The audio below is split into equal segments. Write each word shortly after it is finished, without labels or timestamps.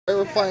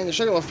We're playing the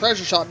Sugarloaf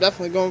Treasure Shop.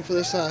 Definitely going for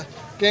this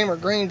gamer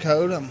green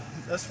code.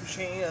 This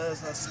machine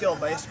is a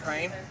skill-based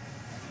crane.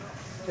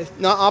 It's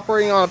not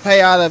operating on a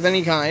payout of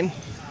any kind.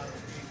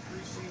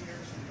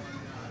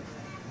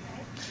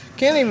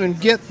 Can't even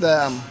get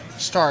the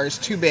star. It's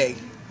too big.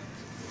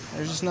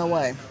 There's just no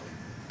way.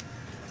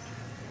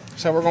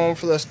 So we're going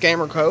for this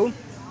gamer code.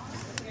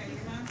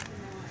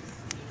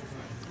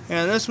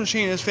 And this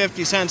machine is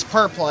 50 cents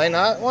per play,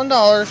 not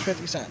 $1,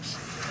 50 cents.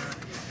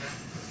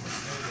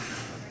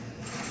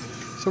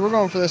 So we're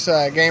going for this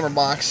gamer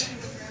box.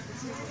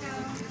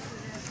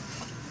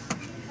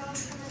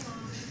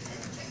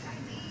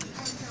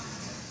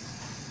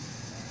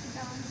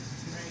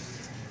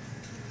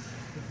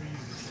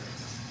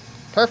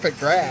 Perfect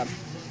grab.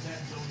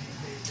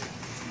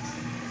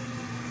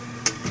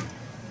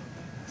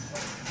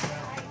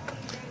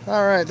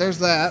 Alright, there's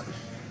that.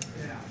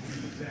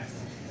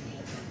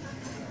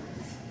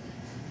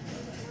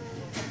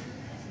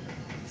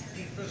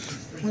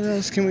 What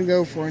else can we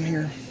go for in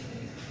here?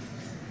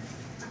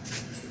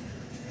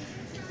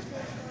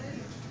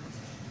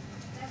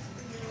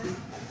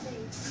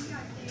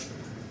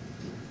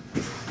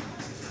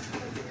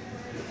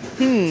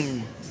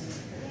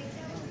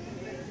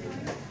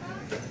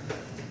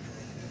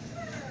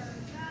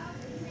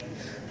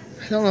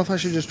 I don't know if I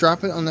should just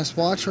drop it on this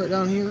watch right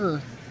down here,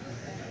 or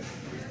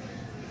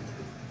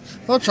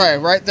we'll try it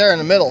right there in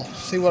the middle,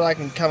 see what I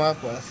can come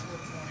up with.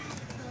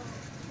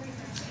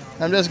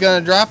 I'm just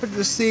going to drop it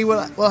to see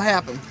what will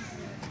happen.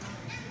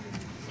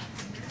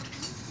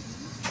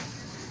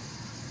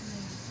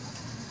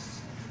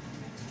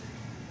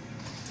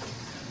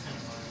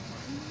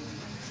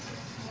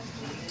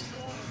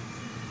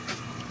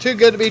 Too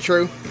good to be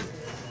true.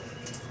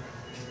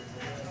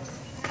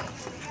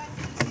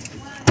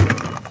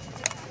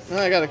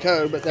 I got a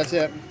code, but that's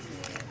it.